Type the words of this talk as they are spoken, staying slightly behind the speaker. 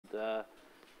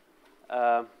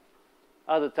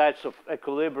other types of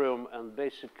equilibrium, and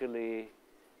basically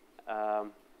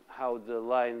how the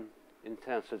line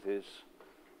intensities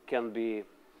can be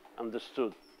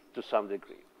understood to some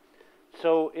degree.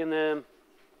 So in a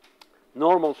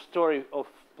normal story of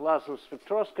plasma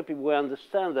spectroscopy, we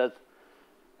understand that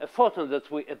a photon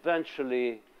that we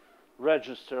eventually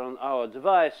register on our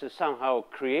device is somehow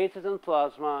created in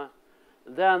plasma.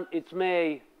 Then it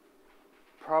may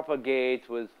propagate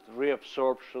with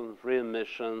reabsorption,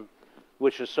 re-emission,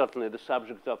 which is certainly the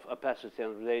subject of opacity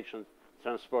and radiation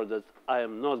transport that I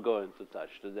am not going to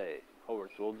touch today.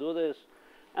 Howard will do this.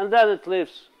 And then it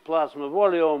leaves plasma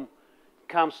volume,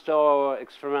 comes to our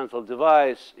experimental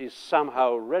device, is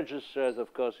somehow registered.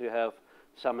 Of course, you have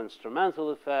some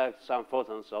instrumental effects. Some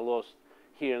photons are lost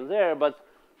here and there. But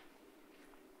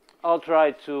I'll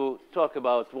try to talk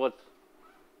about what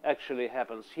actually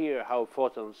happens here, how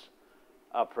photons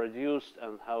are produced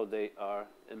and how they are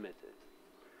emitted.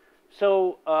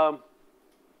 So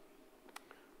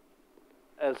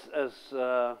as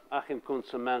Achim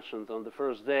Kunze mentioned on the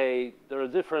first day, there are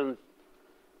different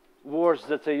words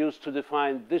that are used to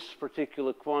define this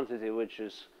particular quantity, which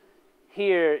is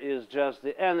here is just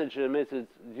the energy emitted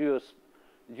due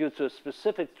to a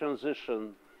specific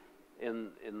transition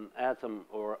in atom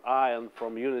or ion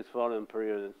from unit volume per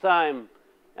unit time.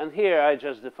 And here I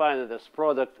just define it as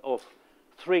product of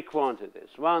three quantities.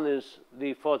 One is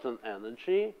the photon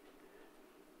energy.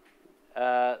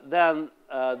 Then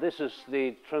this is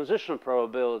the transition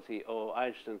probability or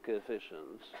Einstein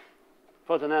coefficients.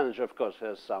 Photon energy, of course,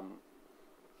 has some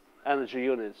energy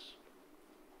units.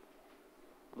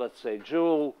 Let's say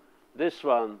joule. This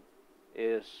one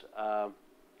is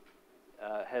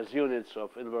has units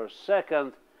of inverse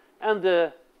second. And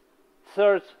the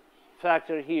third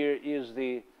factor here is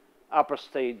the upper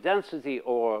state density,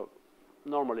 or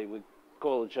normally we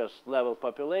call it just level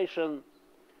population.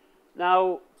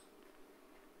 Now,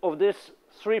 of these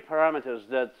three parameters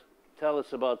that tell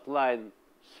us about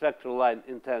spectral line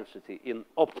intensity in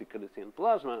opticality in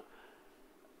plasma,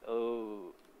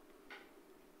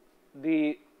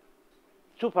 the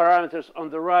two parameters on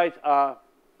the right are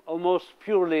almost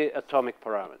purely atomic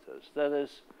parameters. That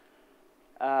is,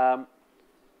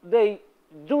 they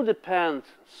do depend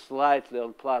slightly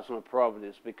on plasma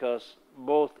properties, because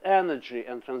both energy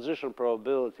and transition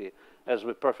probability, as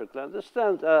we perfectly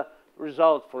understand,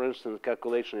 result, for instance,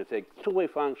 calculation. You take two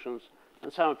wave functions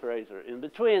and some operator in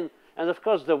between. And of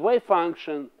course, the wave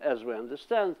function, as we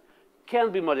understand,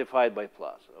 can be modified by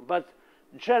plasma. But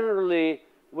generally,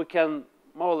 we can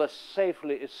more or less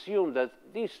safely assume that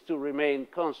these two remain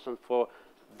constant for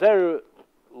very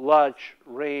large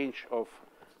range of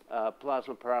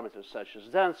plasma parameters, such as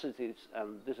densities.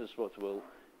 And this is what we'll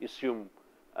assume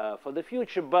for the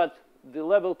future. But the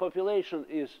level population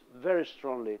is very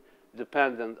strongly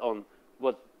dependent on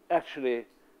what actually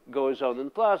goes on in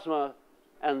plasma,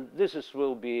 and this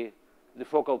will be the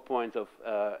focal point of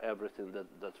everything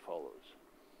that follows.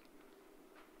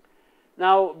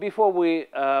 Now, before we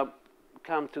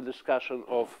come to discussion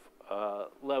of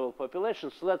level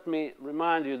populations, let me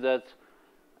remind you that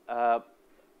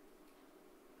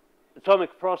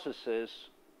atomic processes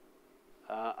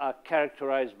are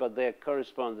characterized by their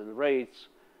corresponding rates,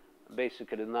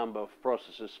 basically number of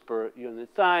processes per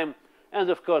unit time. And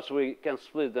of course, we can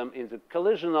split them into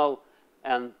collisional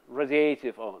and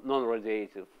radiative or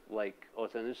non-radiative, like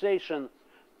auto-ionization.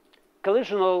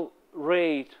 Collisional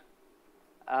rate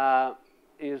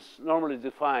is normally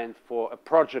defined for a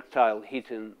projectile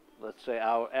hitting, let's say,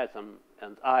 our atom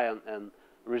and ion and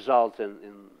result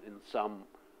in some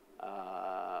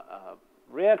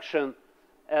reaction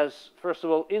as, first of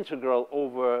all, integral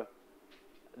over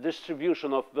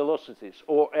distribution of velocities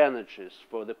or energies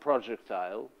for the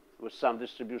projectile with some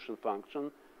distribution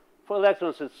function. For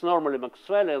electrons, it's normally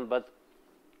Maxwellian, but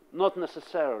not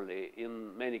necessarily.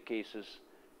 In many cases,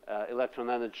 electron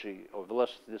energy or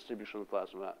velocity distribution of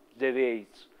plasma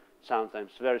deviates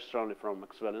sometimes very strongly from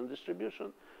Maxwellian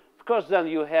distribution. Of course, then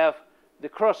you have the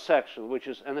cross-section, which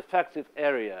is an effective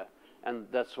area, and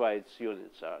that's why its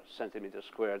units are centimeters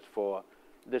squared for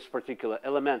this particular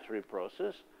elementary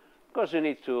process. Of course, you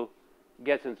need to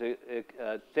get into,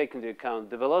 take into account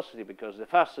the velocity, because the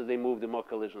faster they move, the more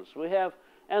collisions we have.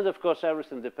 And of course,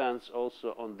 everything depends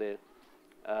also on the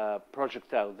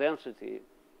projectile density,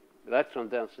 electron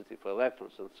density for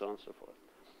electrons, and so on and so forth.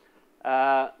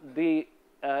 The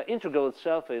integral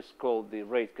itself is called the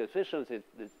rate coefficient. It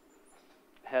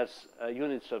has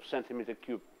units of centimeter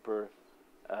cubed per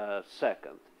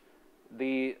second.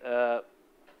 The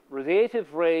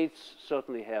radiative rates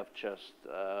certainly have just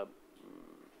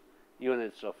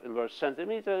units of inverse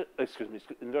centimeter, excuse me,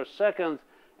 inverse second,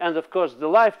 and of course the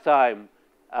lifetime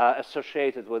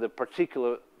associated with a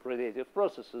particular radiative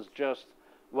process is just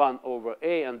 1 over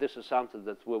A, and this is something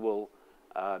that we will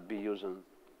be using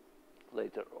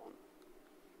later on.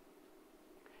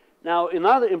 Now,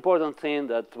 another important thing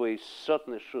that we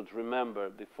certainly should remember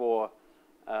before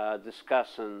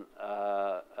discussing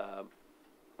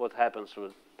what happens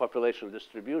with population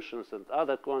distributions and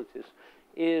other quantities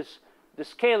is the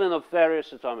scaling of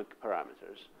various atomic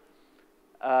parameters.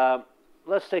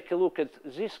 Let's take a look at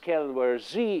Z scaling, where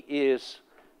Z is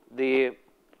the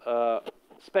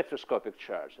spectroscopic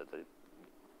charge.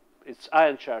 It's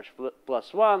ion charge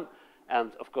plus 1,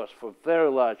 and of course for very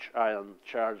large ion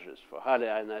charges, for highly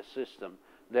ionized system,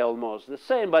 they're almost the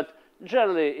same, but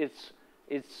generally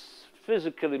it's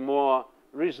physically more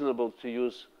reasonable to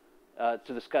use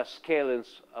to discuss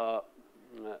scalings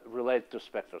related to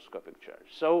spectroscopic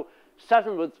charge. So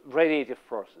starting with radiative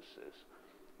processes,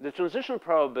 the transition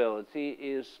probability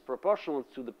is proportional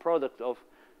to the product of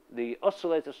the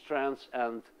oscillator strands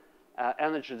and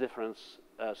energy difference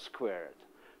squared.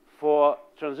 For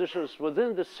transitions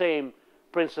within the same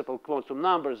principal quantum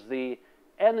numbers, the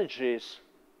energy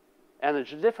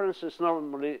differences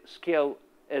normally scale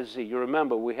as Z. You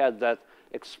remember we had that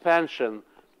expansion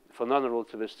for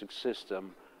non-relativistic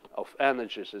system of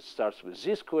energies. It starts with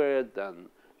Z squared, then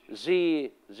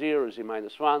Z, 0, Z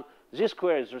minus 1. Z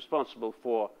squared is responsible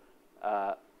for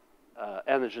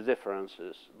energy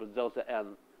differences with delta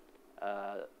N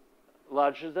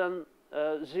larger than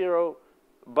 0,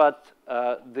 but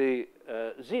the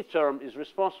Z term is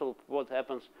responsible for what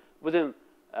happens within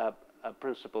a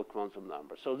principal quantum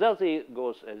number. So delta E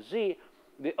goes as Z.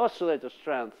 The oscillator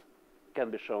strength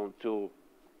can be shown to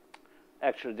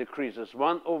actually decrease as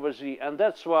 1 over Z, and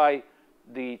that's why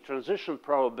the transition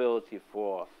probability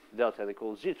for delta N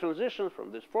equals Z transition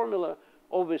from this formula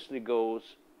obviously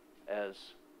goes as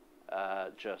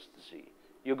just Z.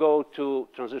 You go to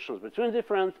transitions between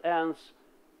different ends,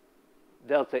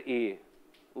 delta E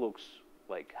looks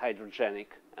like hydrogenic,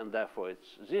 and therefore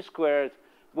it's Z squared.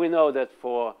 We know that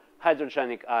for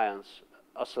hydrogenic ions,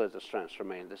 oscillator strengths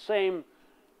remain the same.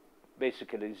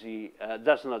 Basically, Z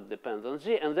does not depend on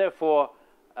Z, and therefore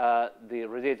the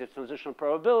radiative transition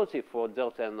probability for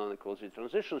delta N non-equal Z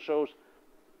transition shows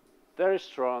very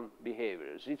strong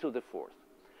behavior, Z to the 4th.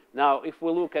 Now, if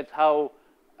we look at how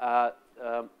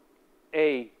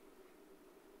A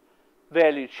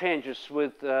value changes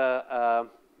with the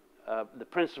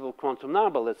principal quantum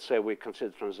number, let's say we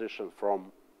consider transition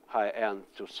from high N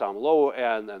to some lower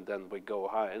N, and then we go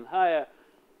higher and higher,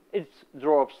 it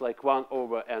drops like 1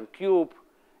 over N cubed.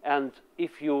 And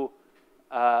if you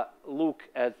look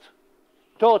at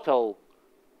total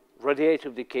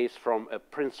radiative decays from a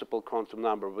principal quantum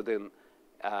number within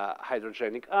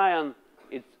hydrogenic ion,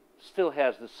 it still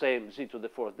has the same Z to the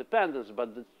 4th dependence,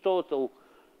 but the total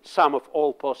sum of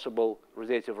all possible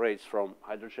radiative rates from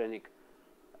hydrogenic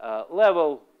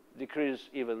level decrease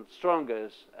even stronger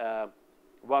as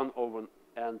 1 over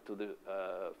N to the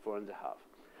 4.5.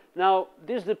 Now,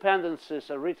 these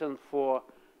dependencies are written for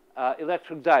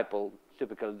electric dipole,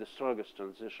 typically the strongest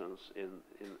transitions in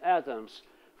atoms.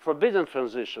 Forbidden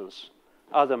transitions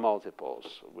are the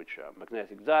multiples, which are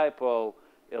magnetic dipole,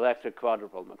 electric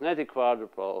quadrupole, magnetic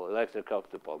quadrupole, electric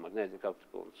octupole, magnetic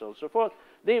octupole, and so on and so forth.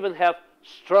 They even have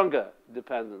stronger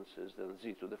dependencies than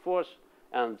Z to the 4th,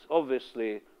 and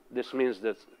obviously this means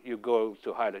that you go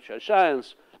to highly charged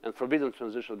ions, and forbidden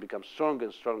transitions become stronger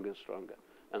and stronger and stronger,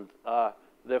 and are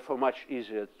therefore much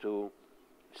easier to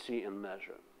see and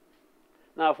measure.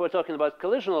 Now, if we're talking about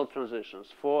collisional transitions,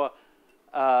 for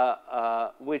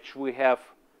which we have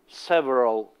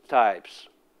several types,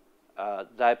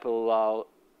 dipole allowed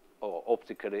or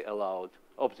optically allowed,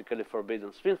 optically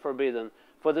forbidden, spin forbidden.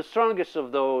 For the strongest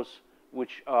of those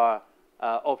which are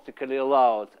optically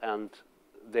allowed and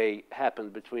they happen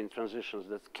between transitions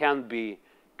that can be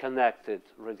connected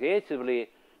radiatively,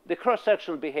 the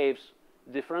cross-section behaves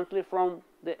differently from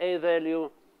the A value,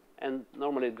 and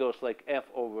normally it goes like F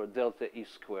over delta E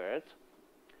squared.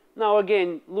 Now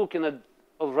again, looking at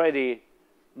already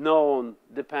known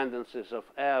dependencies of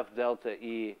F, delta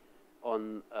E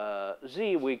on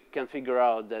Z, we can figure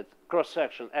out that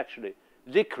cross-section actually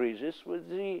decreases with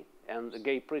Z, and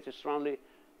again pretty strongly,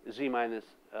 Z minus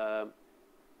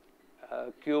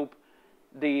cube.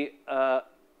 The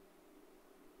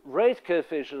rate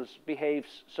coefficients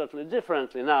behaves certainly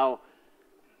differently. Now,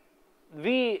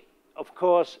 V, of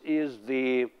course, is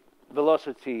the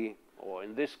velocity, or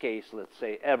in this case, let's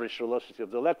say, average velocity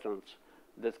of the electrons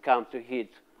that come to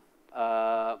hit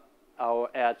our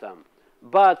atom.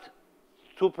 But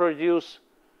to produce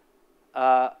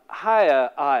higher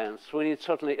ions, we need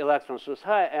certainly electrons with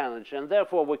higher energy, and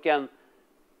therefore we can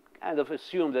kind of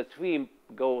assume that V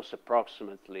goes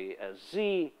approximately as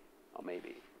Z, or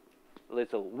maybe a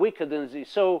little weaker than Z.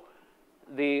 So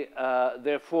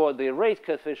therefore the rate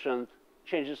coefficient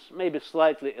changes maybe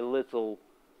slightly a little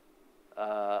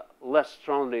less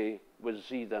strongly with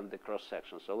Z than the cross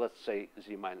section. So let's say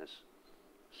Z minus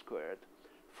squared.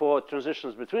 For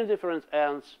transitions between different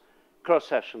ends, cross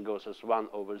section goes as 1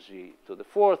 over Z to the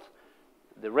fourth,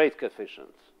 the rate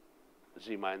coefficient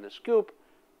Z minus cube,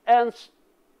 and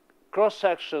cross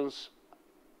sections,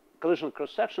 collision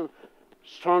cross section,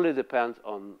 strongly depend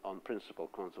on principal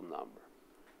quantum number.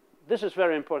 This is a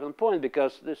very important point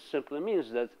because this simply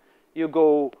means that you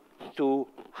go to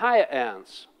higher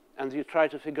ends and you try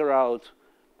to figure out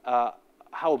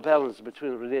how balance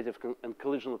between radiative and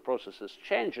collisional processes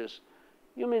changes.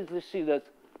 You immediately see that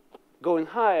going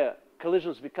higher,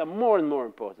 collisions become more and more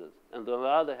important. And on the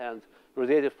other hand,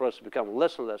 radiative processes become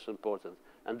less and less important.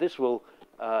 And this will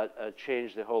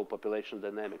change the whole population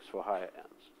dynamics for higher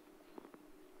ends.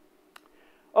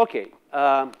 OK,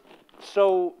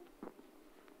 so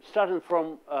starting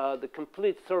from the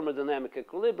complete thermodynamic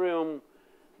equilibrium,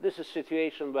 this is a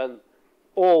situation when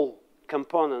all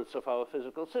components of our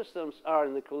physical systems are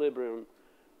in equilibrium,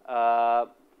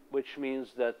 which means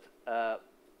that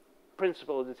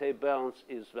principle of decay balance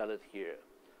is valid here.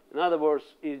 In other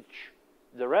words, each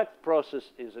direct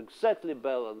process is exactly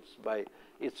balanced by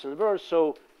its inverse.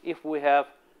 So if we have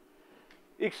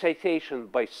excitation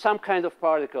by some kind of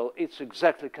particle, it's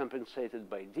exactly compensated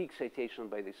by de-excitation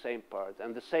by the same part.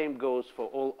 And the same goes for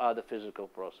all other physical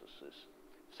processes,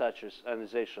 such as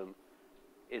ionization,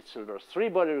 its inverse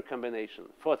three-body recombination,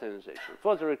 photoionization,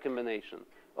 photorecombination,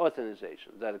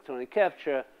 autonization, the electronic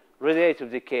capture,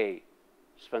 radiative decay,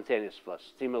 spontaneous plus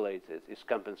stimulated, is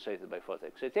compensated by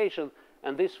photoexcitation.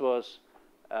 And this was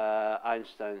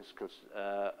Einstein's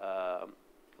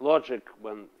logic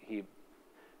when he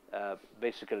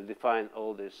basically defined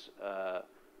all these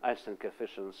Einstein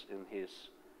coefficients in his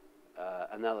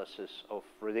analysis of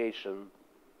radiation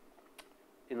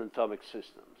in atomic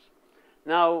systems.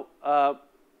 Now,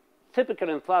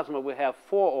 typically in plasma, we have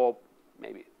 4 or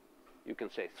maybe you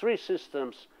can say 3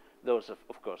 systems. Those,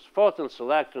 of course, photons,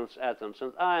 electrons, atoms,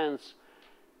 and ions.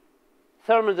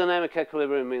 Thermodynamic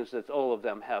equilibrium means that all of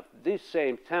them have the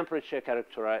same temperature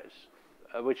characterized,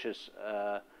 which is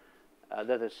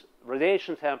that is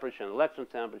radiation temperature and electron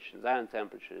temperature and ion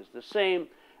temperature is the same.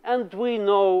 And we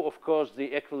know, of course,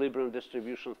 the equilibrium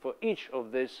distribution for each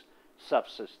of these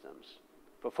subsystems.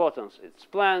 For photons, it's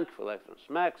Planck. For electrons,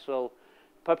 Maxwell.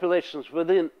 Populations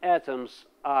within atoms,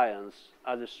 ions,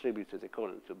 are distributed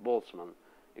according to Boltzmann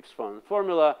exponent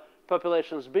formula.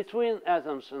 Populations between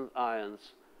atoms and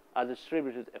ions are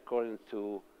distributed according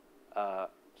to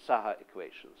Saha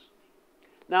equations.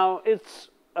 Now, it's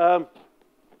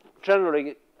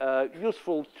generally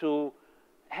useful to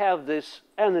have this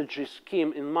energy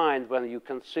scheme in mind when you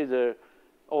consider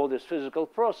all these physical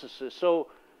processes. So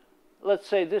let's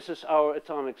say this is our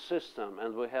atomic system,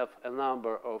 and we have a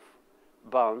number of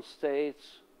bound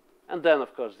states, and then,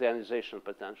 of course, the ionization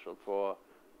potential for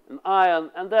an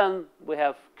ion, and then we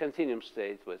have continuum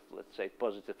state with, let's say,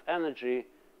 positive energy.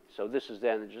 So this is the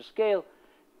energy scale.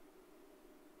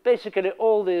 Basically,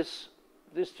 all these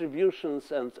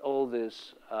distributions and all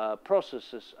these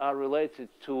processes are related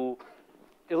to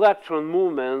electron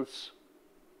movements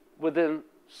within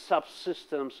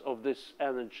subsystems of this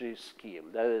energy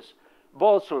scheme. That is,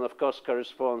 Boltzmann, of course,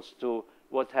 corresponds to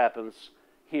what happens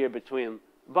here between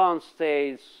bound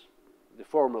states. The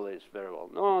formula is very well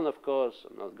known, of course.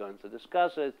 I'm not going to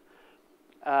discuss it.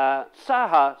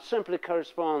 Saha simply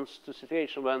corresponds to a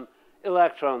situation when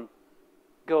electron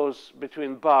goes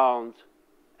between bound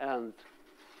and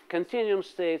continuum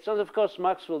states. And, of course,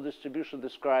 Maxwell distribution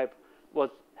describe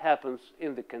what happens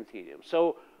in the continuum.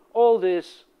 So all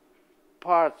these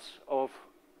parts of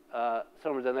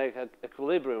thermodynamic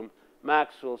equilibrium,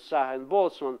 Maxwell, Saha, and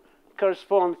Boltzmann,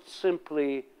 correspond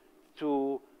simply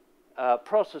to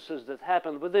processes that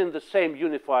happen within the same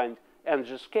unifying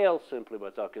energy scale. Simply by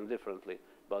talking differently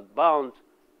about bound,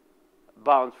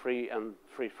 bound-free, and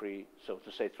free-free, so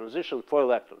to say, transition for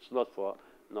electrons, not for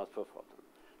photons.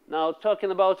 Now,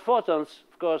 talking about photons,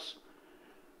 of course,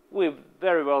 we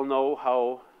very well know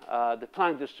how the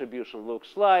Planck distribution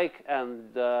looks like,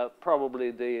 and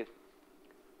probably the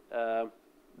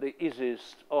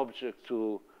easiest object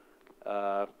to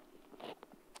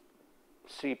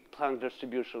see Planck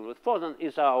distribution with photon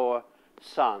is our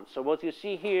sun. So what you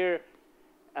see here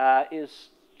is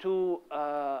 2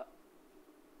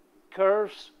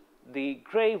 curves. The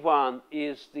gray one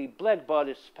is the black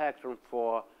body spectrum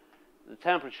for the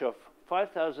temperature of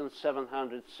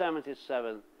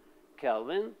 5,777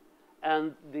 Kelvin,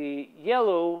 and the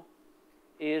yellow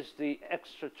is the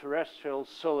extraterrestrial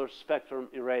solar spectrum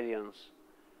irradiance,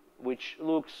 which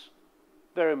looks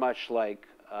very much like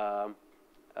a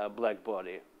black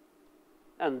body.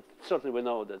 And certainly we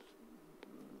know that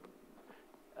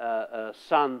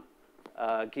sun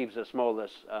gives us more or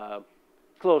less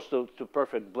close to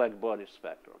perfect black body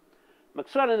spectrum.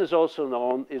 Maxwellian is also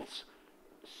known.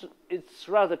 It's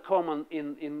rather common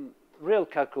in real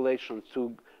calculation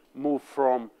to move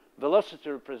from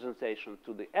velocity representation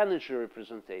to the energy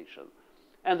representation.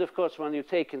 And of course, when you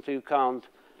take into account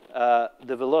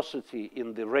the velocity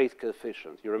in the rate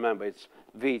coefficient, you remember it's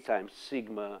v times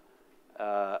sigma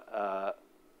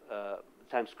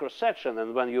times cross-section,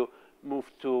 and when you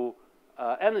move to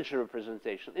energy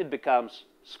representation, it becomes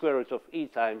square root of E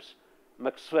times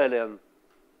Maxwellian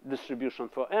distribution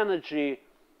for energy.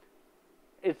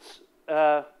 It's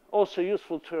also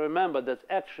useful to remember that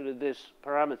actually this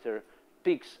parameter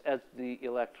peaks at the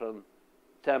electron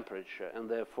temperature, and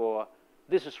therefore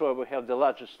this is where we have the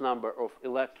largest number of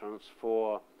electrons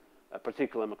for a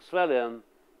particular Maxwellian.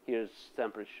 Here's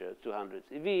temperature 200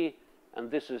 eV, and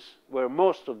this is where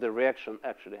most of the reaction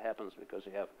actually happens because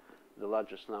you have the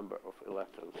largest number of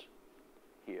electrons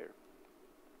here.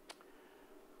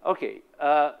 Okay,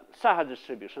 Saha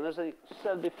distribution. As I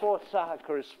said before, Saha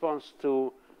corresponds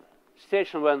to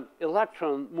station when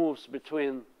electron moves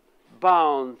between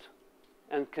bound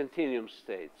and continuum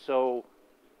state. So,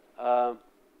 of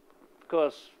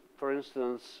course, for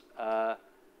instance,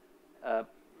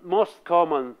 most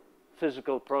common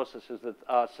physical processes that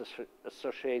are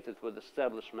associated with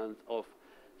establishment of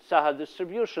Saha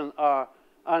distribution are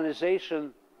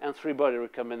ionization and three-body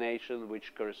recombination,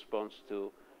 which corresponds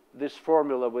to this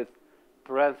formula with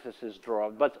parentheses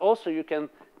dropped. But also you can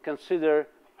consider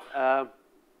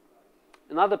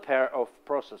another pair of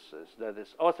processes, that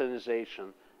is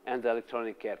auto-ionization and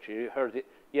electronic capture. You heard it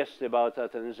yesterday about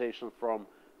auto-ionization from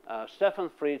Stefan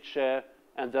Fritzsche,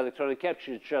 and the electronic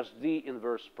capture is just the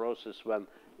inverse process when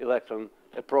electron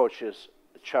approaches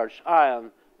a charged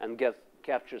ion and gets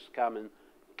captured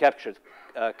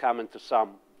coming to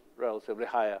some relatively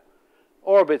higher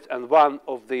orbit, and one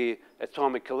of the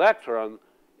atomic electron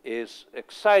is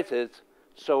excited,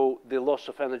 so the loss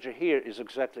of energy here is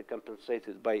exactly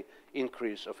compensated by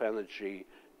increase of energy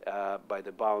by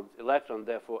the bound electron,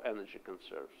 therefore energy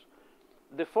conserves.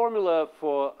 The formula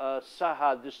for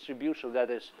Saha distribution,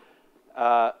 that is,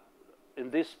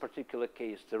 in this particular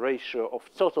case, the ratio of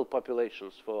total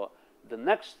populations for the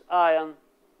next ion,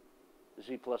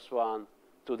 Z+1,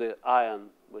 to the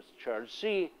ion with charge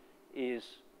Z, is,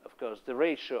 of course, the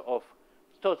ratio of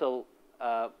total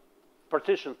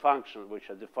partition functions, which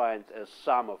are defined as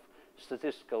sum of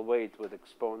statistical weight with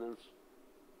exponents.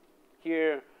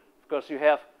 Here, of course, you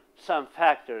have some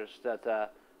factors that are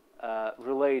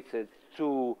related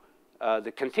to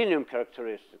the continuum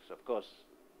characteristics. Of course,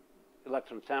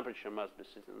 electron temperature must be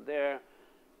sitting there.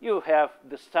 You have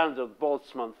the standard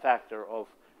Boltzmann factor of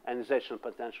ionization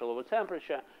potential over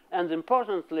temperature. And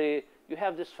importantly, you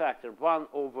have this factor, 1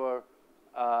 over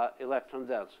electron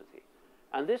density.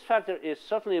 And this factor is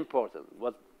certainly important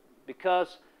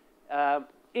because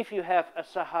if you have a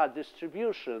Saha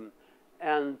distribution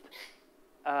and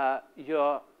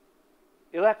your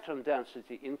electron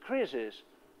density increases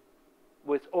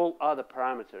with all other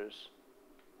parameters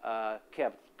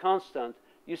kept constant,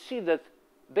 you see that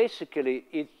basically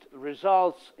it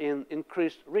results in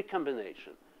increased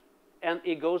recombination. And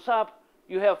it goes up,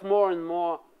 you have more and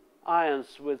more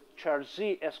ions with charge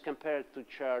Z as compared to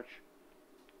charge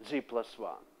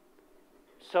Z+1.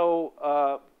 So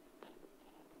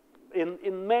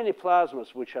in many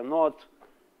plasmas which are not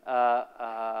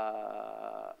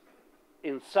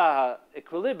in Saha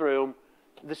equilibrium,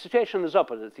 the situation is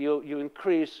opposite. You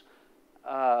increase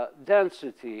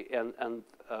density and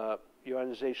your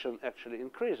ionization actually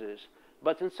increases.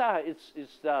 But in Saha,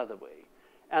 it's the other way.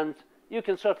 And you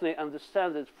can certainly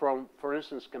understand it from, for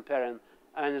instance, comparing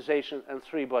ionization and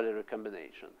three-body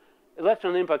recombination.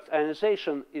 Electron impact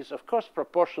ionization is, of course,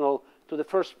 proportional to the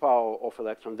first power of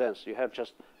electron density. You have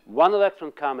just one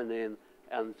electron coming in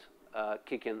and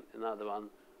kicking another one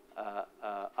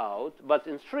out. But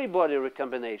in three-body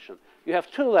recombination, you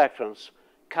have two electrons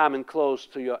coming close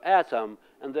to your atom,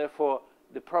 and therefore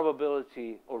the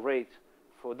probability or rate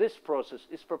for this process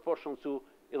is proportional to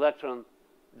electron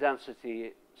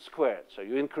density squared. So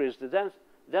you increase the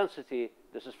density,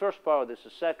 this is first power, this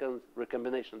is second,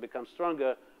 recombination becomes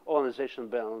stronger, ionization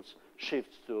balance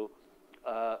shifts to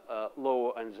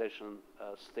lower ionization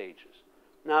stages.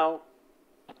 Now,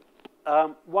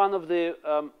 one of the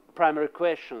primary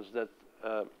questions that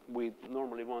we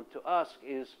normally want to ask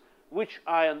is which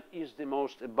ion is the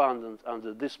most abundant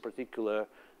under this particular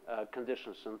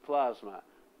conditions in plasma.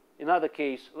 In other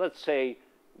case, let's say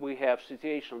we have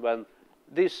situation when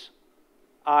this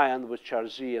ion with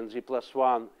charge Z and Z plus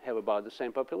 1 have about the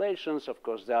same populations. Of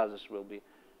course, the others will be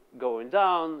going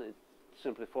down. It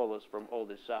simply follows from all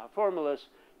these Saha formulas.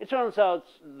 It turns out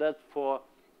that for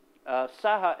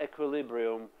Saha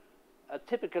equilibrium,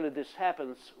 typically this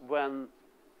happens when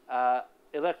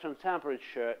electron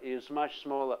temperature is much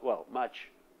smaller, well, much,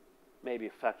 maybe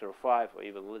a factor of 5 or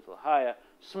even a little higher,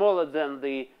 smaller than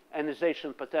the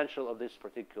ionization potential of this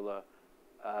particular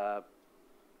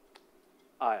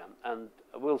ion. And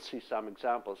we'll see some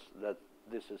examples that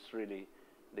this is really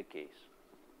the case.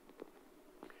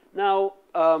 Now,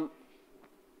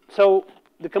 so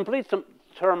the complete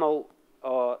thermal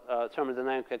or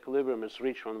thermodynamic equilibrium is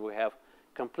reached when we have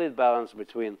complete balance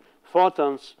between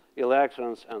photons,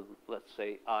 electrons, and let's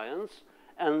say ions.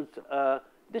 And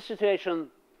this situation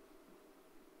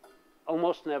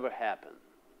almost never happens.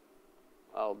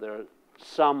 Well, there are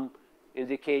some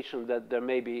indication that there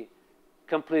may be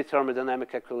complete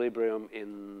thermodynamic equilibrium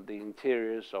in the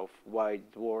interiors of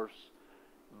white dwarfs,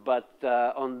 but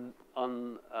on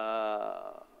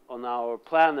our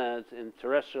planet in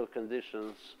terrestrial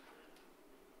conditions,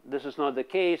 this is not the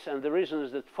case, and the reason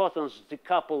is that photons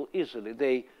decouple easily.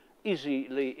 They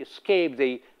easily escape.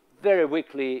 They very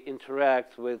weakly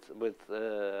interact with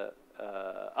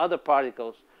other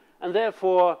particles, and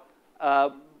therefore,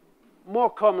 more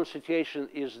common situation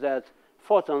is that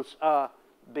photons are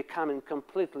becoming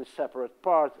completely separate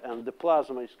part, and the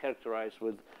plasma is characterized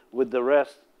with the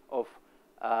rest of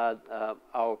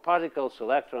our particles,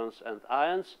 electrons, and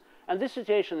ions. And this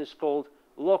situation is called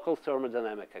local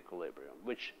thermodynamic equilibrium,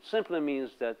 which simply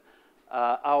means that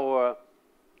our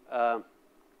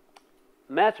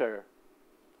matter,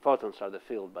 photons are the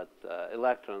field, but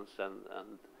electrons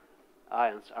and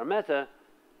ions are matter,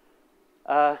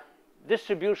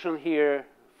 distribution here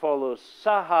follows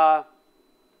Saha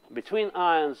between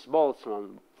ions,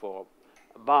 Boltzmann for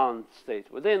bound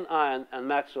state within ion, and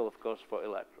Maxwell, of course, for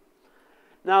electron.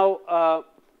 Now,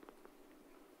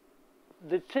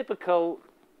 the typical,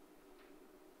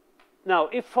 now,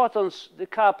 if photons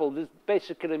decouple, this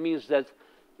basically means that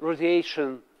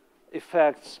radiation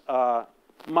effects are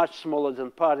much smaller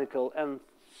than particle, and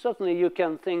certainly you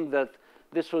can think that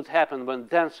this would happen when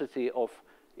density of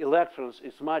electrons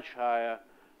is much higher,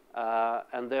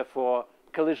 and therefore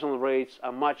collision rates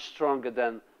are much stronger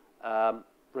than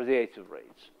radiative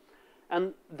rates.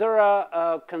 And there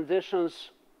are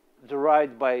conditions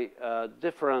derived by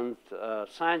different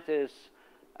scientists.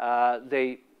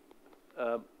 They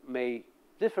may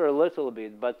differ a little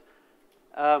bit, but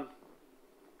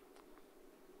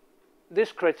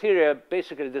this criteria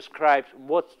basically describes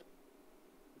what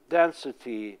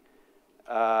density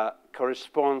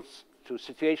corresponds to a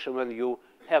situation when you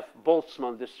have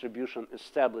Boltzmann distribution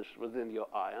established within your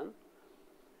ion,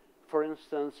 for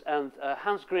instance. And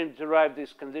Hans Green derived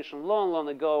this condition long, long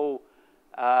ago,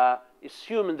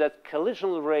 assuming that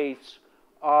collision rates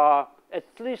are at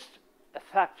least a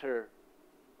factor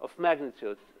of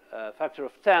magnitude, a factor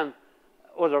of 10,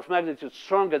 order of magnitude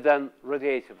stronger than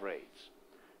radiative rates.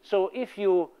 So if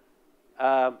you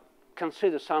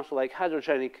consider something like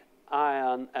hydrogenic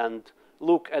ion and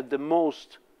look at the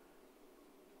most,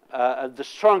 the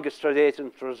strongest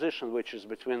radiating transition, which is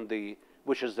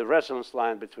the resonance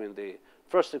line between the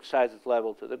first excited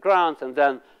level to the ground, and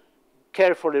then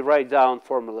carefully write down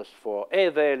formulas for A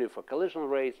value, for collision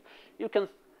rates, you can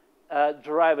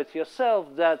derive it yourself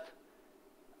that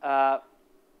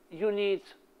you need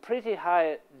pretty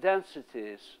high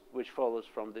densities, which follows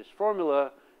from this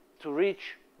formula, to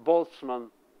reach Boltzmann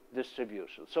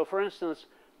distribution. So for instance,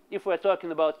 if we're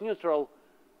talking about neutral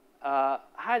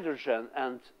hydrogen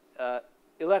and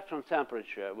electron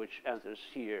temperature, which enters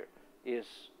here, is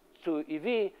 2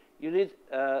 eV, you need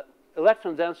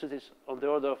electron densities on the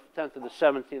order of 10 to the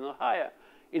 17 or higher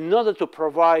in order to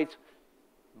provide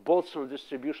Boltzmann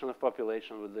distribution of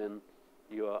population within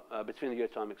your, between your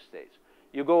atomic states.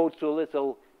 You go to a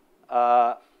little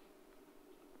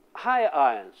higher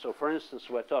ions. So for instance,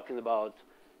 we're talking about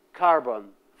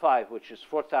carbon 5, which is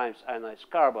 4 times ionized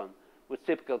carbon with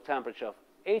typical temperature of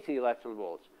 80 electron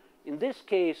volts. In this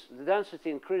case, the density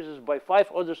increases by 5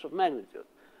 orders of magnitude.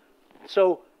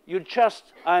 So you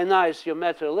just ionize your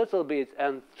matter a little bit,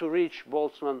 and to reach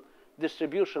Boltzmann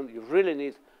distribution, you really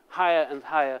need higher and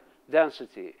higher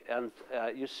density. And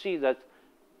you see that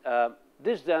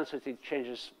this density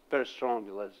changes very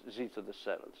strongly, as Z to the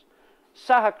 7th.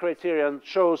 Saha criterion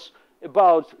shows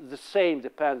about the same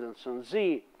dependence on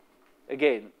Z.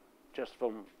 Again, just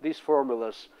from these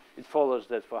formulas, it follows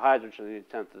that for hydrogen you need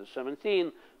 10 to the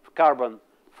 17, for carbon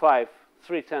 5,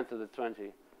 3 10 to the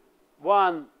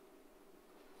 21.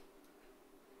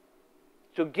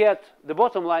 To get, the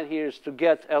bottom line here is to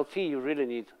get LT, you really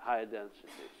need higher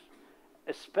densities,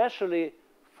 especially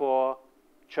for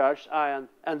charged ion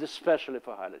and especially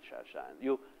for highly charged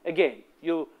ion.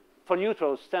 For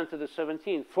neutrals, 10 to the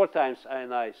 17, 4 times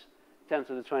ionized, 10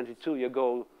 to the 22, you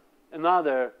go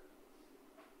another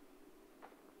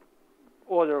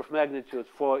order of magnitude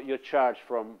for your charge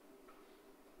from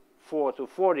 4 to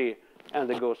 40, and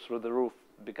it goes through the roof,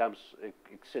 becomes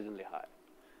exceedingly high.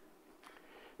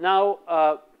 Now,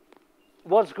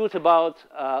 what's good about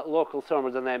local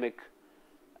thermodynamic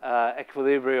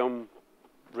equilibrium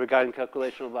regarding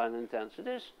calculation of line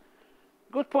intensities?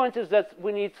 Good point is that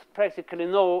we need practically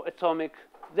no atomic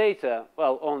data,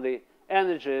 well, only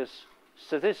energies,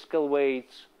 statistical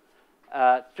weights,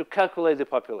 to calculate the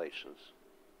populations.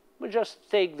 We just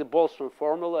take the Boltzmann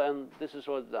formula, and this is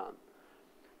what's done.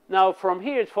 Now, from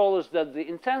here, it follows that the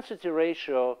intensity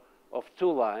ratio of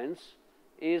two lines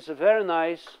is a very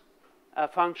nice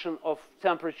function of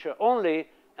temperature only,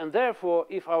 and therefore,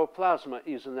 if our plasma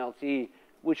is an LTE,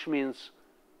 which means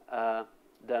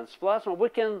dense plasma, we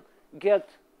can get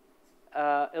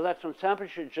electron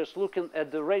temperature just looking at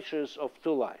the ratios of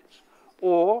two lines.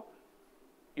 Or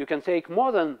you can take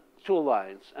more than two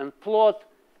lines and plot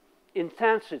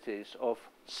intensities of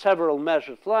several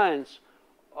measured lines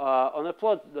on a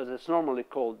plot that is normally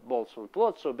called Boltzmann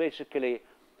plot. So basically,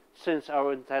 since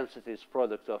our intensity is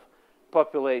product of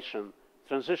population,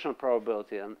 transition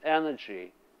probability, and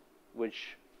energy,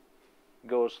 which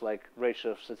goes like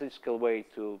ratio of statistical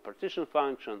weight to partition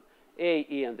function, A,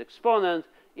 E, and exponent,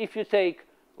 if you take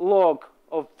log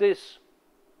of this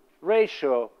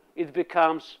ratio, it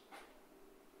becomes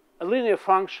a linear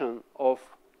function of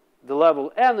the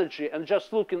level energy, and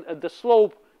just looking at the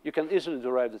slope, you can easily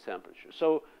derive the temperature.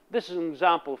 So this is an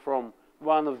example from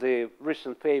one of the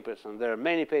recent papers, and there are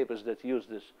many papers that use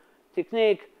this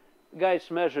technique.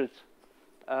 Guys measured,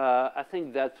 I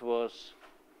think that was,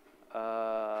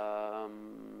 I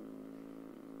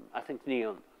think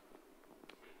neon.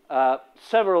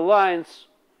 Several lines,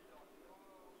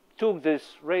 took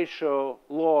this ratio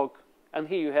log, and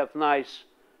here you have nice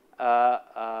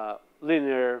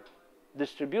linear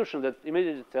distribution that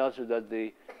immediately tells you that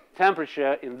the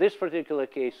temperature in this particular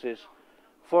case is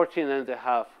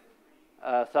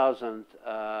 14,500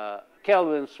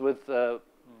 kelvins with a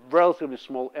relatively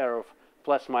small error of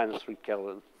plus minus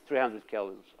 300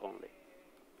 kelvins only.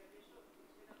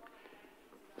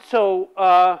 So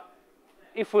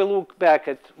if we look back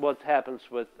at what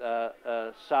happens with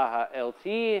Saha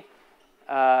LTE,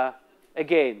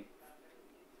 again,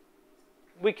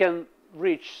 we can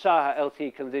reach Saha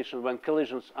LTE condition when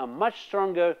collisions are much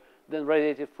stronger than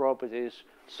radiative properties.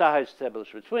 Saha is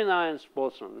established between ions,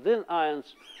 Boltzmann within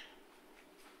ions.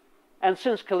 And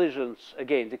since collisions,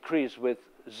 again, decrease with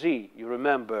Z, you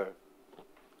remember,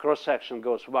 cross-section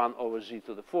goes 1 over Z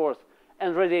to the 4th,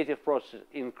 and radiative processes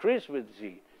increase with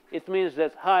Z, it means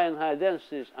that high and high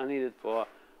densities are needed for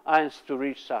ions to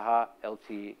reach Saha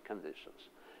LTE conditions.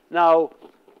 Now,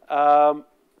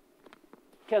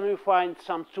 can we find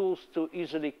some tools to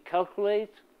easily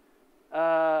calculate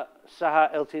Saha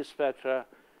LTE spectra?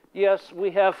 Yes,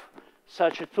 we have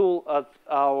such a tool at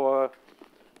our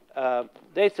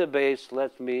database.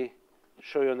 Let me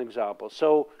show you an example.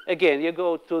 So again, you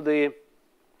go to the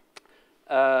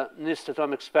NIST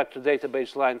atomic spectra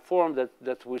database line form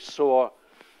that we saw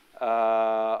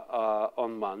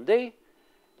on Monday.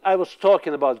 I was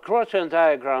talking about Grothian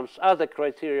diagrams, other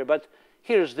criteria, but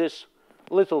here's this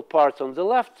little part on the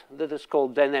left that is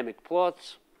called dynamic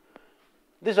plots.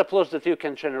 These are plots that you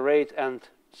can generate, and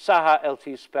Saha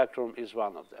LTE spectrum is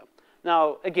one of them.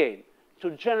 Now, again,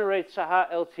 to generate Saha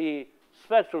LTE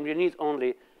spectrum, you need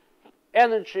only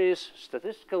energies,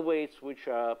 statistical weights, which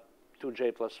are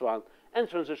 2j plus 1, and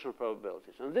transition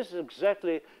probabilities. And this is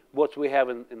exactly what we have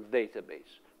in the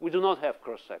database. We do not have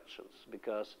cross-sections,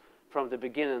 because from the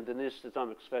beginning, the NIST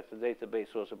atomic spectra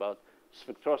database was about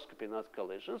spectroscopy, not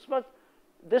collisions. But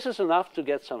this is enough to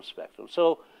get some spectrum.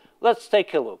 So let's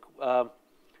take a look.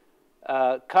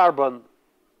 Carbon.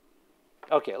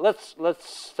 Okay, let's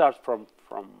start from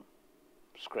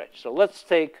scratch. So let's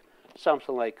take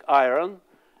something like iron.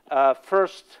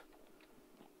 First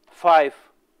 5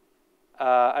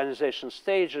 ionization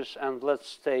stages, and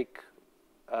let's take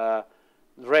the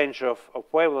range of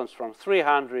wavelengths from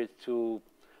 300 to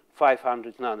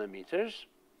 500 nanometers.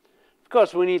 Of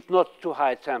course, we need not too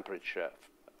high temperature.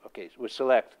 Okay, so we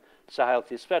select Saha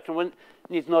LTE spectrum. We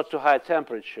need not too high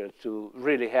temperature to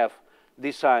really have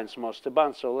these ions most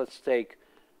abundant. So let's take,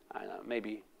 I don't know,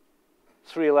 maybe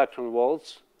 3 electron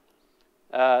volts.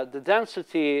 The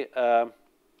density 10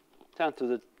 to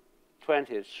the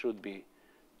 20th should be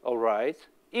all right.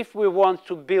 If we want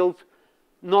to build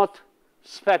not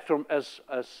spectrum as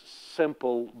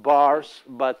simple bars,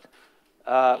 but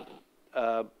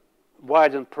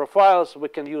widened profiles, we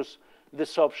can use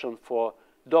this option for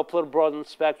Doppler broadened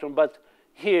spectrum. But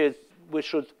here we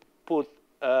should put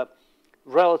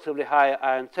relatively high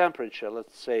ion temperature,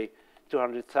 let's say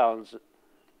 20,000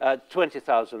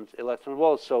 electron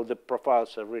volts, so the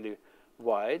profiles are really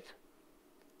wide.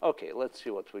 Okay, let's see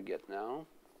what we get now.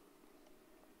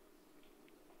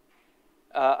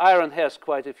 Iron has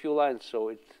quite a few lines, so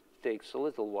it takes a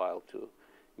little while to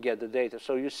get the data.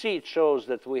 So you see it shows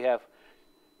that we have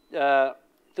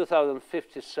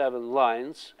 2057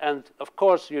 lines. And of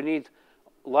course, you need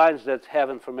lines that have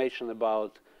information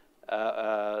about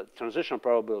transition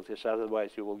probabilities.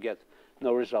 Otherwise, you will get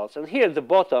no results. And here at the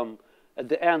bottom, at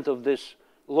the end of this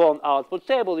long output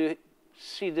table, you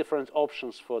see different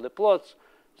options for the plots.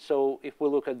 So if we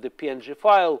look at the PNG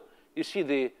file, you see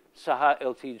the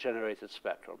Saha-LT generated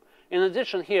spectrum. In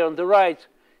addition, here on the right,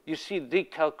 you see the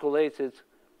calculated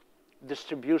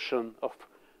distribution of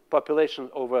population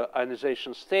over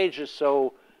ionization stages.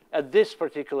 So at this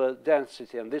particular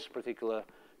density and this particular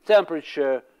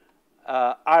temperature,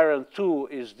 iron 2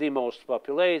 is the most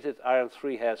populated. Iron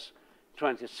 3 has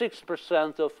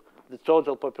 26% of the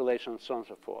total population, and so on and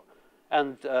so forth.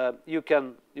 And you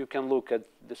can look at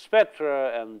the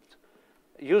spectra and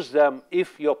use them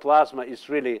if your plasma is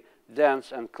really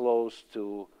dense and close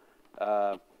to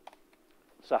Saha-LT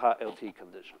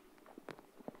condition.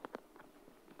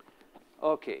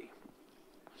 Okay,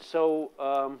 so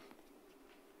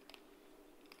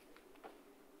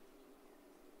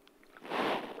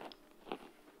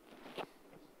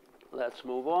let's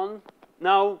move on.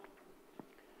 Now,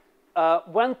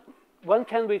 when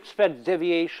can we expect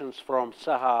deviations from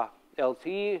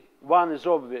Saha-LT? One is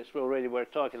obvious. We already were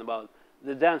talking about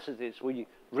the densities. We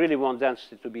really want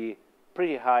density to be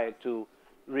pretty high to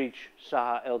reach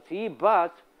Saha-LT.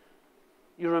 But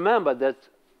you remember that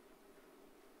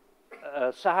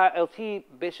Saha-LT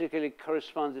basically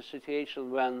corresponds to the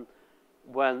situation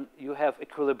when you have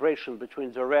equilibration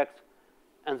between direct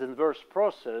and inverse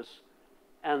process.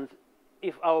 And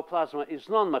if our plasma is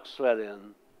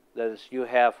non-Maxwellian, that is, you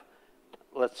have,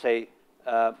 let's say,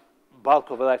 bulk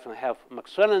of electrons have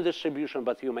Maxwellian distribution,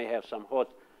 but you may have some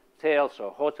hot tails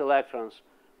or hot electrons,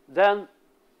 then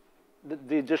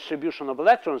the distribution of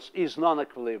electrons is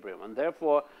non-equilibrium, and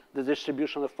therefore the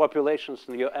distribution of populations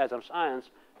in your atoms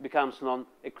ions becomes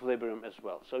non-equilibrium as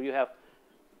well. So you have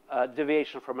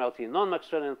deviation from LT in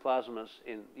non-Maxwellian plasmas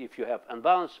if you have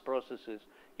unbalanced processes,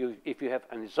 if you have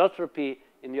anisotropy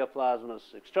in your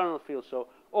plasmas, external field. So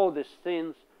all these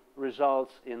things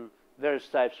results in various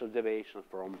types of deviation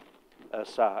from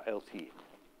Saha-LT.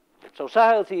 So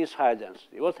Saha-LT is high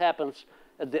density. What happens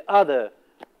at the other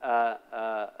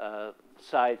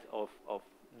side of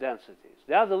densities?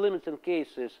 The other limiting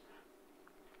case is,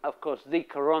 of course, the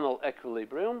coronal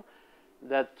equilibrium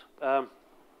that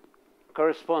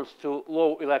corresponds to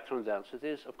low electron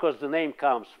densities. Of course, the name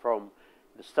comes from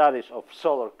the studies of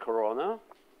solar corona.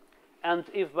 And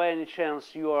if by any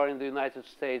chance you are in the United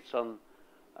States on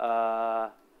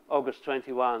August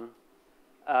 21,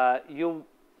 you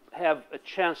have a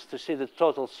chance to see the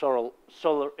total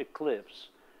solar eclipse.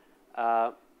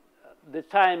 The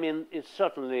timing is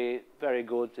certainly very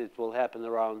good. It will happen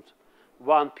around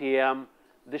 1 p.m.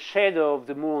 The shadow of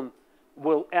the moon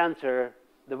will enter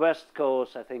the west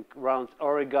coast, I think, around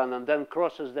Oregon, and then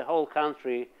crosses the whole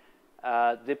country.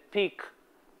 The peak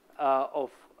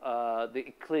of the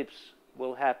eclipse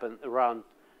will happen around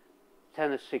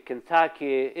Tennessee,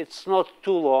 Kentucky. It's not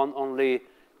too long, only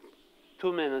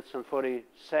 2 minutes and 40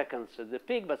 seconds at the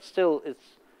peak, but still it's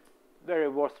very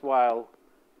worthwhile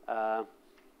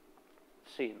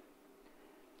scene.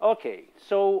 Okay,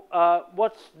 so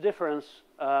what's the difference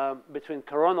between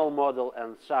coronal model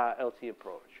and Saha-LT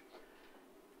approach?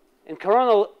 In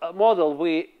coronal model,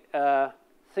 we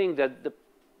think that the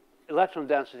electron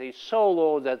density is so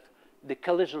low that the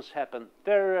collisions happen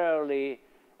very rarely,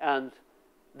 and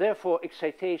therefore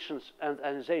excitations and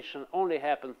ionization only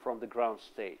happen from the ground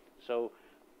state. So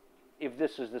if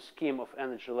this is the scheme of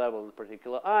energy level in a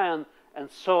particular ion,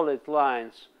 and solid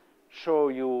lines show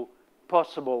you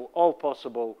all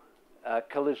possible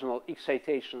collisional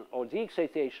excitation or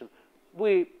de-excitation,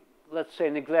 we, let's say,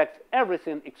 neglect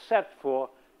everything except for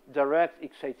direct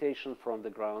excitation from the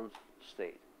ground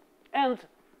state. And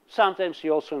sometimes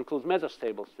you also include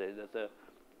metastable state, that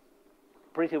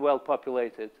pretty well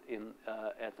populated in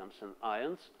atoms and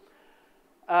ions.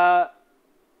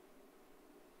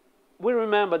 We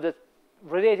remember that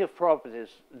radiative properties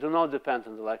do not depend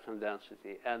on the electron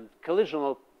density, and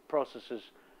collisional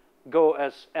processes go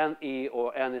as Ne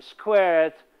or Ne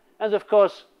squared. And of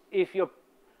course, if your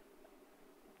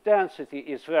density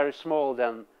is very small,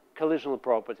 then collisional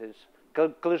processes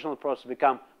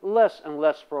become less and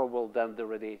less probable than the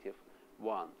radiative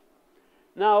one.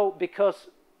 Now, because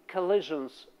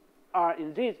collisions are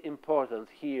indeed important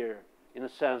here, in a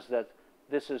sense that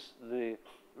this is the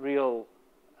real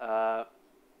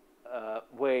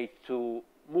way to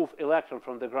move electron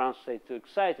from the ground state to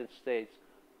excited states,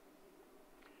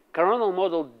 coronal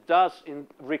model does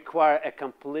require a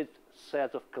complete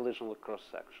set of collisional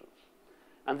cross-sections.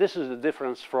 And this is the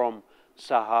difference from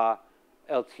Saha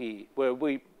LT, where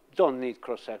we don't need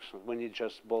cross-section. We need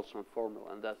just Boltzmann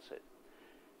formula, and that's it.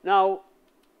 Now,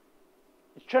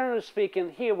 generally speaking,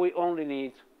 here we only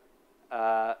need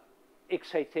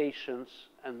excitations,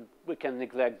 and we can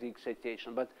neglect the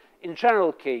excitation. But in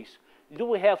general case, do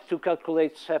we have to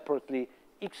calculate separately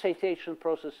excitation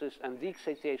processes and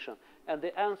de-excitation? And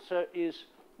the answer is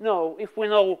no. If we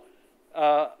know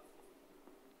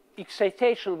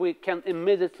excitation, we can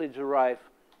immediately derive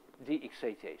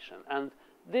de-excitation. And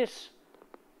this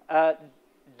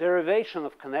derivation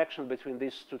of connection between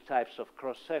these two types of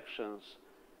cross-sections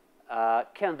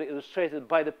can be illustrated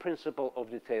by the principle of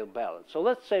detailed balance. So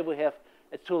let's say we have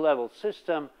a two-level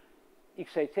system,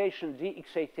 excitation,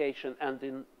 de-excitation, and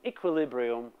in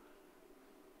equilibrium,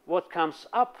 what comes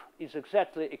up is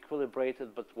exactly equilibrated,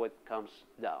 but what comes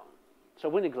down. So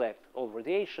we neglect all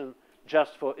radiation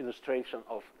just for illustration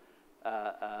of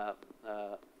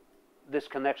this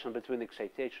connection between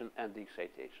excitation and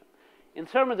de-excitation. In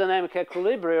thermodynamic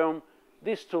equilibrium,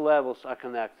 these two levels are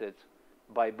connected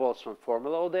by Boltzmann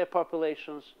formula or their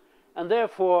populations, and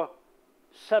therefore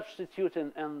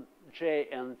substituting Nj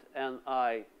and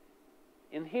Ni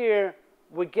in here,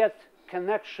 we get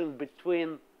connection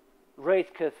between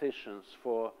rate coefficients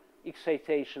for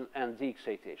excitation and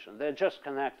de-excitation. They're just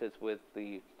connected with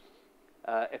the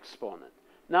exponent.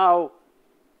 Now,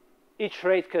 each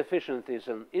rate coefficient is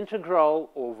an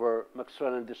integral over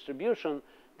Maxwellian distribution.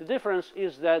 The difference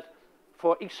is that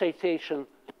for excitation,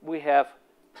 we have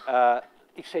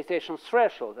excitation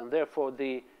threshold, and therefore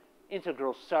the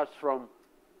integral starts from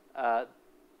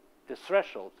the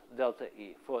threshold, delta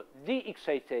E. For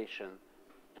de-excitation,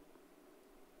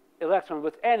 electron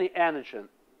with any antigen,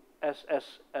 as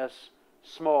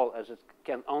small as it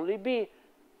can only be,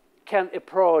 can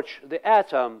approach the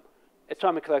atom.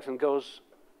 Atomic electron goes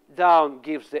down,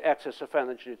 gives the excess of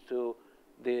energy to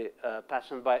the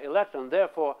passing by electron.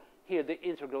 Therefore, here the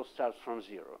integral starts from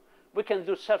 0. We can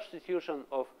do substitution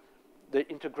of the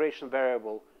integration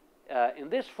variable in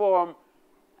this form,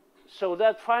 so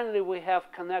that finally we have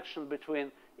connection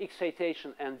between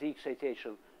excitation and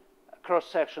de-excitation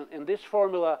cross-section in this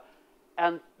formula,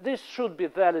 and this should be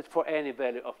valid for any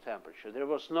value of temperature. There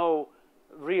was no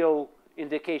real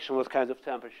indication what kind of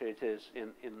temperature it is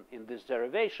in this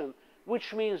derivation,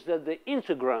 which means that the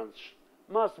integrands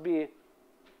must be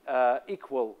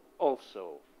equal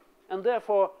also. And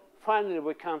therefore, finally,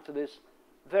 we come to this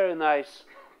very nice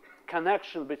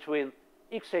connection between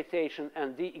excitation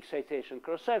and de-excitation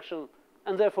cross-section,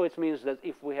 and therefore it means that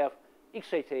if we have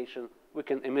excitation, we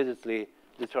can immediately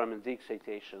determine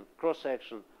de-excitation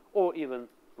cross-section, or even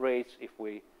rates if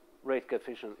we rate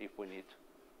coefficient if we need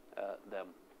them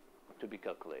to be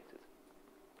calculated.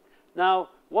 Now,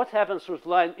 what happens with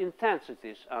line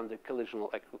intensities under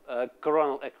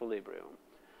coronal equilibrium?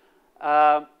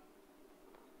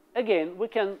 Again, we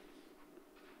can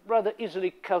rather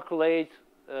easily calculate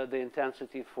the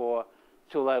intensity for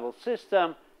two-level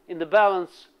system. In the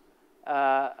balance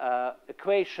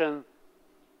equation,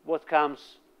 what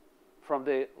comes from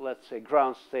the, let's say,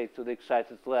 ground state to the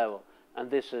excited level, and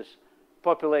this is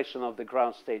population of the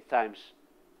ground state times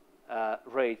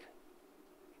rate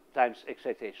times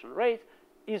excitation rate,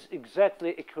 is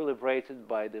exactly equilibrated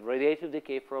by the radiative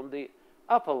decay from the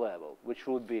upper level, which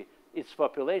would be its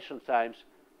population times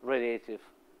radiative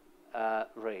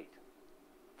rate.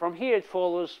 From here it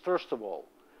follows, first of all,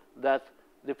 that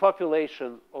the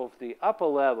population of the upper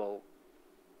level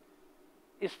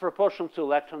is proportional to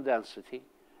electron density,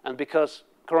 and because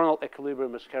coronal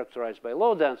equilibrium is characterized by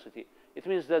low density, it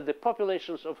means that the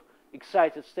populations of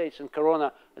excited states in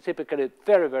corona are typically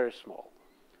very, very small.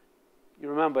 You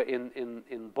remember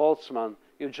in Boltzmann,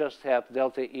 you just have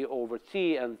delta E over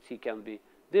T, and T can be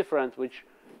different, which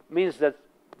means that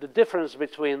the difference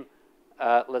between,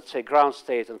 let's say, ground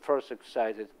state and first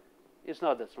excited is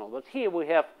not that small. But here we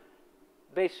have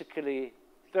basically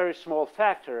very small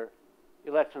factor,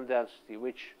 electron density,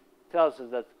 which tells us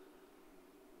that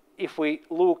if we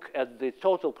look at the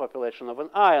total population of an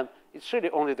ion, it's really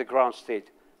only the ground state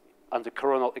under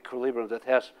coronal equilibrium that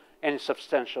has any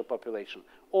substantial population.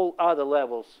 All other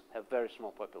levels have very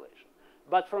small population.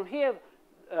 But from here,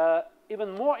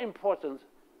 even more important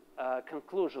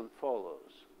conclusion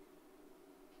follows.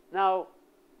 Now,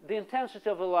 the intensity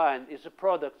of a line is a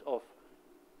product of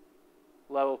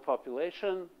level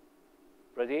population,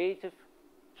 radiative,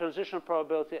 transition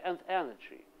probability, and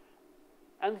energy.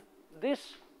 And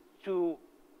these two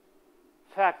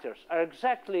factors are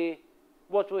exactly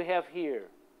what we have here.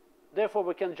 Therefore,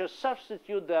 we can just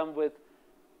substitute them with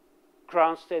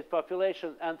ground state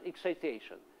population and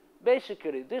excitation.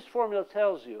 Basically, this formula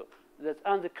tells you that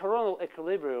under coronal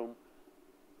equilibrium,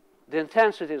 the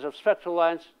intensities of spectral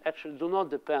lines actually do not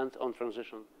depend on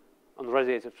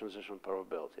radiative transition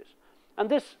probabilities. And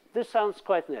this sounds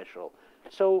quite natural.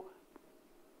 So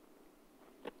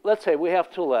let's say we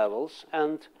have two levels,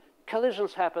 and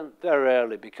collisions happen very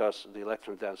rarely because the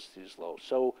electron density is low.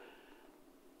 So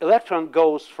electron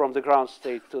goes from the ground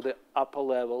state to the upper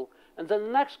level, and then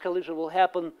the next collision will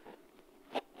happen,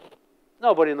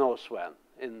 nobody knows when,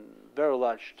 in very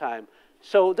large time.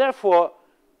 So therefore,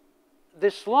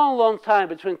 this long time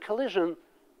between collision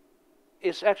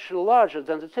is actually larger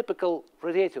than the typical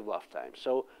radiative lifetime.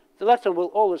 So the electron will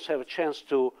always have a chance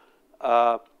to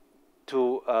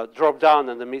drop down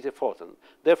and emit a photon.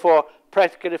 Therefore,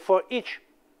 practically for each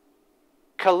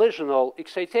collisional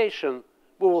excitation,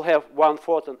 we will have one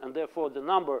photon, and therefore the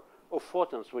number of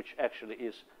photons, which actually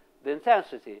is the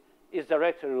intensity, is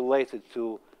directly related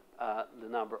to the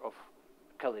number of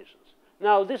collisions.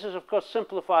 Now, this is, of course,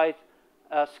 simplified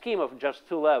scheme of just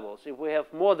two levels. If we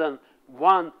have more than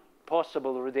one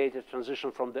possible radiative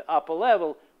transition from the upper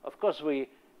level, of course, we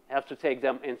have to take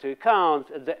them into account.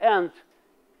 At the end,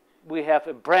 we have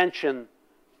a branching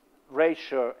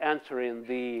ratio entering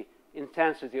the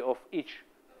intensity of each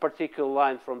particular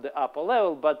line from the upper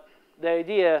level, but the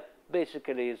idea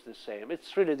basically is the same.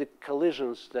 It's really the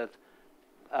collisions that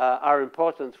are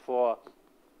important for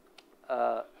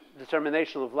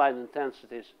determination of line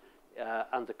intensities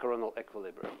under coronal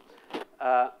equilibrium.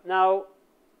 Now,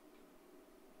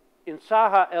 in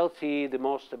Saha, LTE, the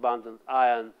most abundant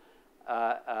ion,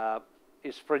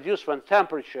 is produced when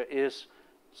temperature is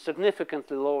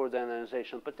significantly lower than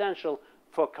ionization potential.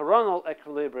 For coronal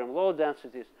equilibrium, low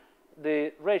densities,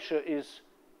 the ratio is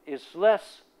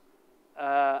less.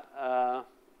 The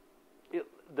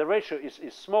ratio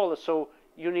is smaller, so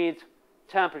you need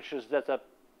temperatures that are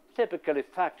typically a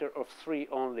factor of 3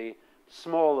 only,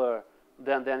 smaller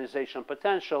than the ionization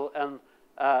potential. And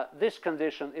this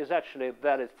condition is actually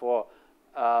valid for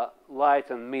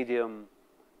light and medium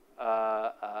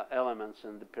elements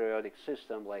in the periodic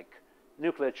system, like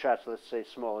nuclear charge, let's say,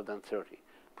 smaller than 30.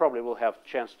 Probably we'll have a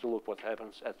chance to look what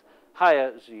happens at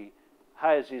higher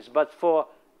Z's. But for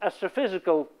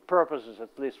astrophysical purposes,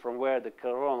 at least from where the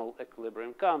coronal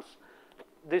equilibrium comes,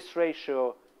 this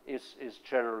ratio is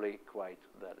generally quite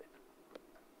valid.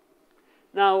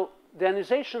 Now, the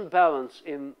ionization balance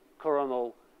in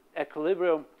coronal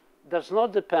equilibrium does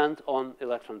not depend on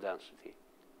electron density.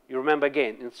 You remember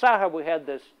again, in Saha we had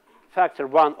this factor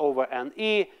 1 over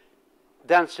NE.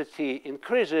 Density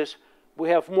increases. We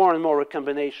have more and more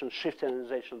recombination, shift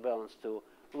ionization balance to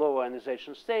lower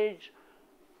ionization stage.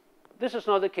 This is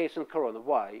not the case in corona.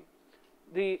 Why?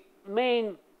 The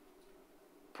main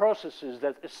processes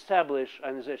that establish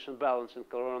ionization balance in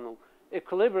coronal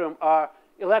equilibrium are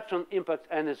electron impact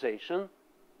ionization,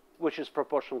 which is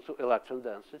proportional to electron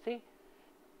density,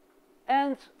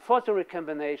 and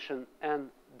photorecombination and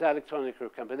dielectronic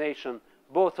recombination,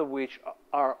 both of which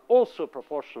are also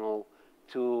proportional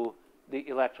to the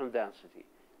electron density.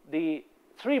 The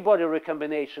three-body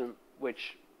recombination,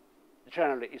 which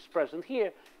generally is present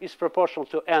here, is proportional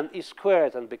to NE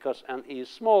squared, and because NE is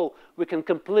small, we can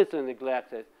completely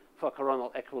neglect it for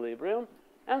coronal equilibrium.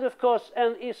 And of course,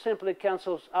 NE simply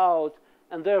cancels out,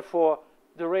 and therefore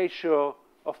the ratio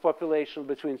of population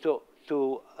between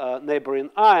two neighboring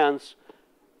ions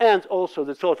and also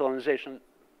the total ionization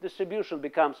distribution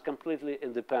becomes completely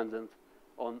independent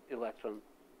on electron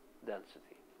density.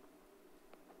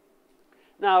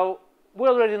 Now, we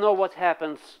already know what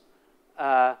happens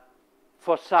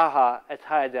for Saha at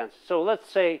higher density. So let's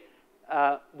say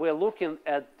we're looking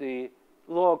at the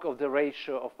log of the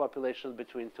ratio of population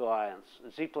between two ions,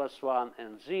 Z plus 1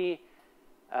 and Z.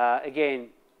 Again,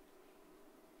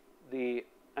 the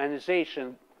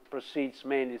ionization proceeds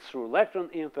mainly through electron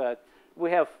impact.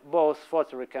 We have both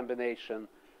photorecombination,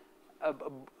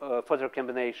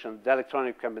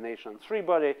 dielectronic combination,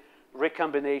 three-body.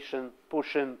 recombination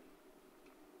pushing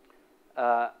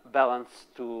balance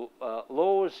to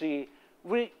lower Z.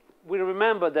 We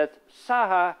remember that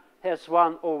Saha has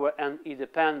 1 over NE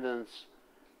dependence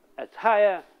at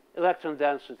higher electron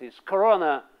densities.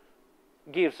 Corona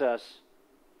gives us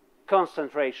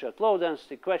constant ratio at low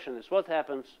density. Question is, what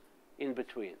happens in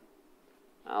between?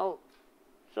 Well,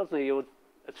 certainly you would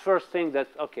at first think that,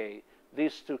 okay,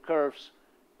 these two curves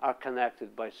are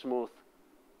connected by smooth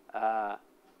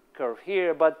curve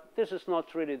here, but this is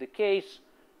not really the case.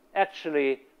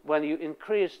 Actually, when you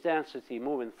increase density,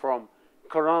 moving from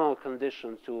coronal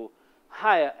condition to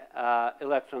higher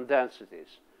electron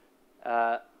densities,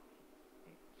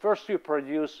 first you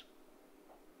produce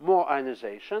more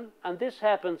ionization, and this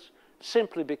happens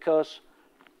simply because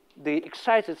the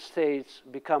excited states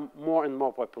become more and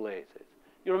more populated.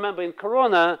 You remember in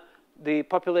corona, the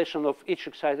population of each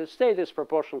excited state is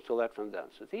proportional to electron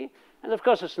density, and of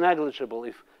course it's negligible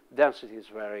if density is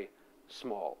very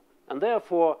small. And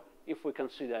therefore, if we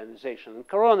consider ionization in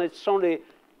corona, it's only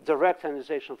direct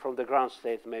ionization from the ground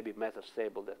state, maybe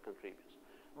metastable, that contributes.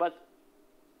 But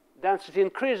density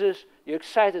increases, your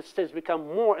excited states become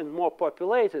more and more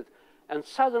populated, and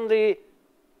suddenly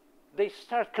they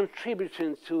start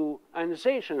contributing to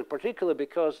ionization, in particular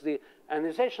because the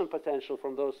ionization potential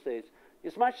from those states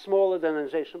is much smaller than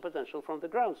ionization potential from the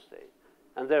ground state.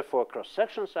 And therefore, cross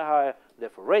sections are higher,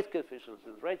 therefore rate coefficients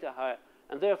and rate are higher,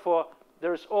 and therefore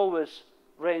there is always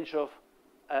range of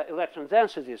electron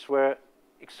densities where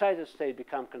excited state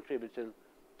become contributing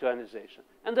to ionization.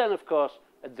 And then, of course,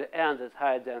 at the end, at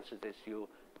higher densities, you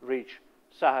reach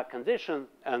Saha condition,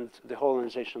 and the whole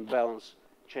ionization balance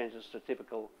changes to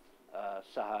typical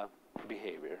Saha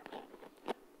behavior.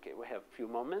 Okay, we have a few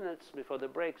more minutes before the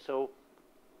break, so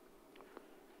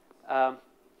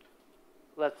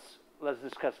let's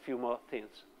discuss a few more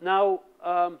things. Now,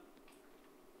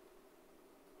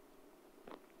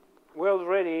 we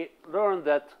already learned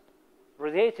that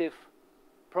radiative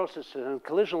processes and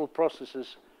collisional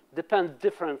processes depend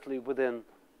differently within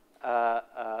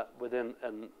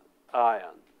an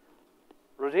ion.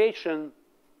 Radiation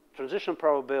transition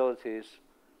probabilities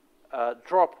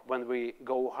drop when we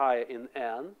go higher in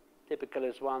n, typically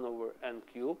it's 1 over n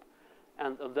cubed.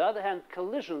 And on the other hand,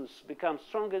 collisions become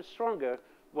stronger and stronger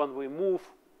when we move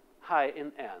high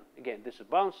in n. Again, this is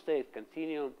bound state,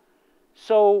 continuum.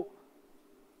 So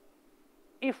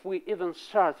if we even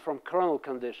start from coronal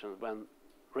conditions when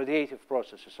radiative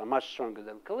processes are much stronger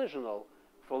than collisional,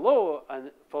 for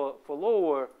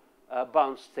lower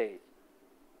bound state,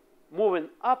 moving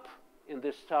up in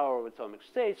this tower of atomic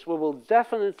states, we will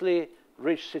definitely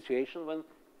reach situation when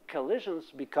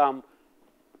collisions become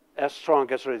as strong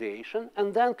as radiation,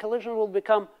 and then collision will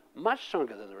become much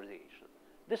stronger than radiation.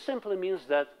 This simply means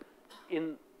that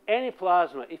in any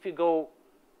plasma, if you go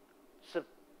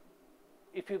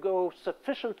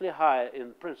sufficiently high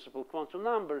in principal quantum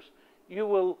numbers, you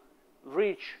will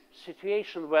reach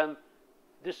situation when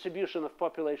distribution of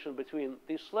population between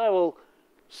this level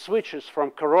switches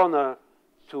from corona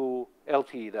to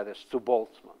LTE, that is, to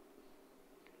Boltzmann.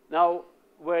 Now,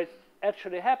 where it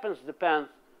actually happens depends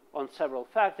on several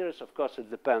factors. Of course, it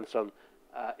depends on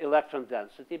electron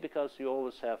density, because you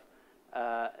always have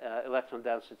electron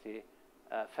density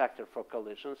factor for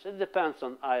collisions. It depends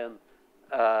on ion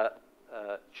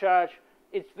charge.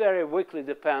 It very weakly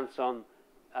depends on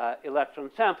electron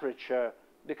temperature,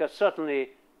 because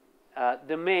certainly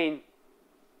the main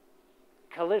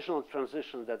collisional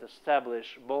transitions that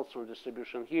establish Boltzmann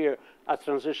distribution here are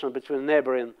transitions between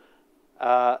neighboring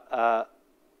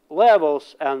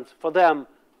levels, and for them,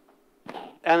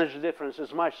 energy difference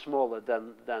is much smaller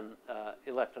than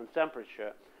electron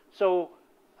temperature. So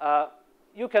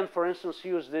you can, for instance,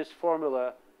 use this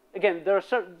formula. Again, there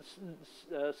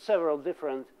are several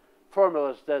different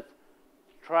formulas that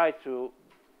try to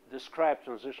describe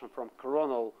transition from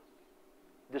coronal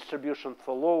distribution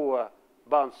for lower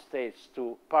bound states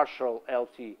to partial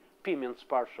LT. P means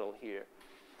partial here.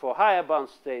 For higher bound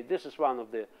state, this is one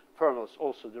of the formulas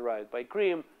also derived by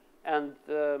Grimm, and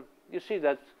you see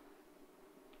that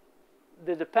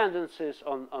the dependencies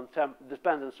on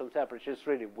dependence on temperature is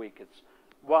really weak. It's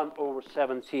 1 over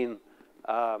 17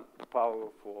 power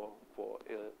for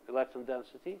electron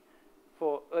density,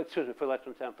 for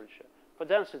electron temperature. For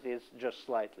density, it's just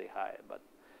slightly higher, but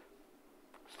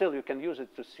still you can use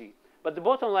it to see. But the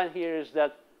bottom line here is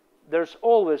that there's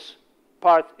always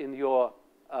part in your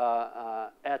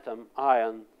atom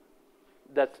ion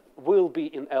that will be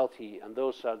in LTE, and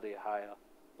those are the higher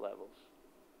levels.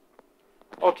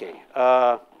 Okay,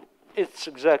 it's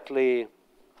exactly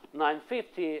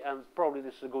 9:50, and probably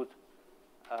this is a good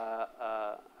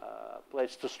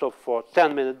place to stop for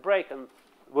 10-minute break, and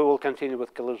we will continue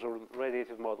with collision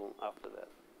radiative model after that.